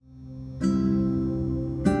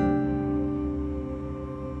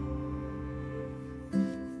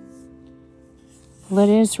Let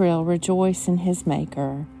Israel rejoice in his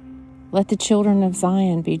Maker. Let the children of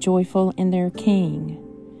Zion be joyful in their King.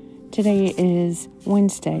 Today is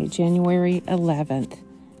Wednesday, January 11th,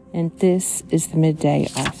 and this is the Midday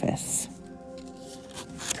Office.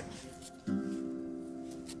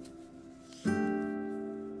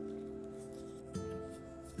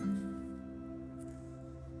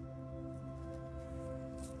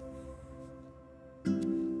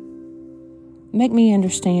 Make me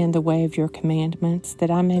understand the way of your commandments, that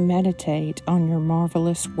I may meditate on your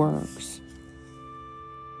marvelous works.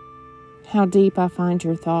 How deep I find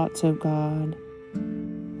your thoughts, O God!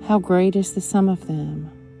 How great is the sum of them!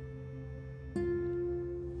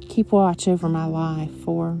 Keep watch over my life,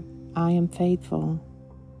 for I am faithful.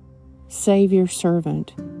 Save your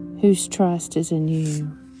servant, whose trust is in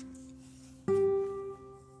you.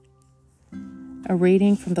 A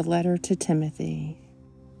reading from the letter to Timothy.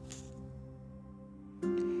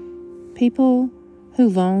 People who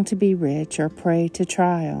long to be rich are prey to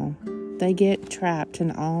trial. They get trapped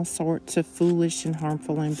in all sorts of foolish and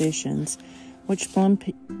harmful ambitions, which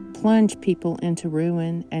plunge people into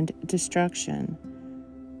ruin and destruction.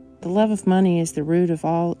 The love of money is the root of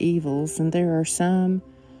all evils, and there are some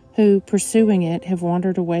who, pursuing it, have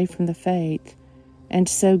wandered away from the faith, and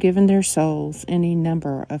so given their souls any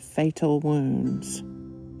number of fatal wounds.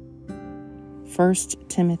 1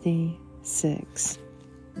 Timothy 6.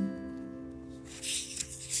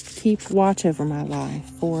 Keep watch over my life,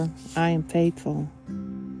 for I am faithful.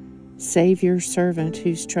 Save your servant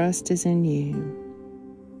whose trust is in you.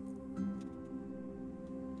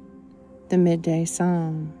 The Midday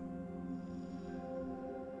Psalm.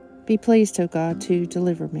 Be pleased, O God, to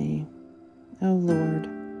deliver me. O Lord,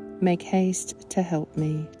 make haste to help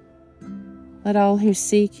me. Let all who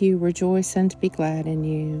seek you rejoice and be glad in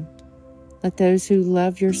you. Let those who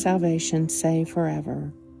love your salvation say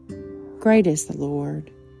forever, Great is the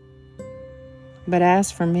Lord. But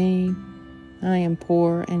as for me, I am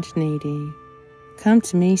poor and needy. Come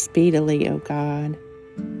to me speedily, O God.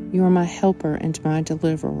 You are my helper and my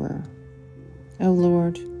deliverer. O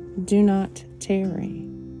Lord, do not tarry.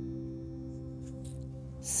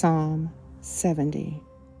 Psalm 70.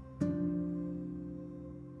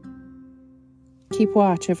 Keep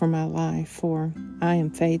watch over my life, for I am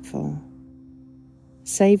faithful.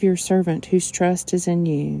 Save your servant whose trust is in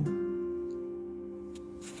you.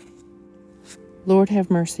 Lord, have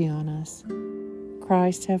mercy on us.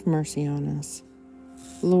 Christ, have mercy on us.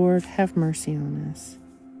 Lord, have mercy on us.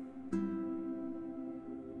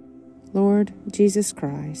 Lord Jesus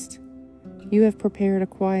Christ, you have prepared a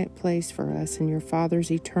quiet place for us in your Father's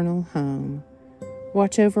eternal home.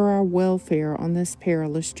 Watch over our welfare on this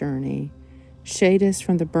perilous journey. Shade us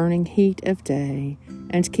from the burning heat of day,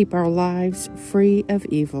 and keep our lives free of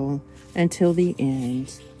evil until the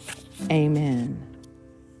end. Amen.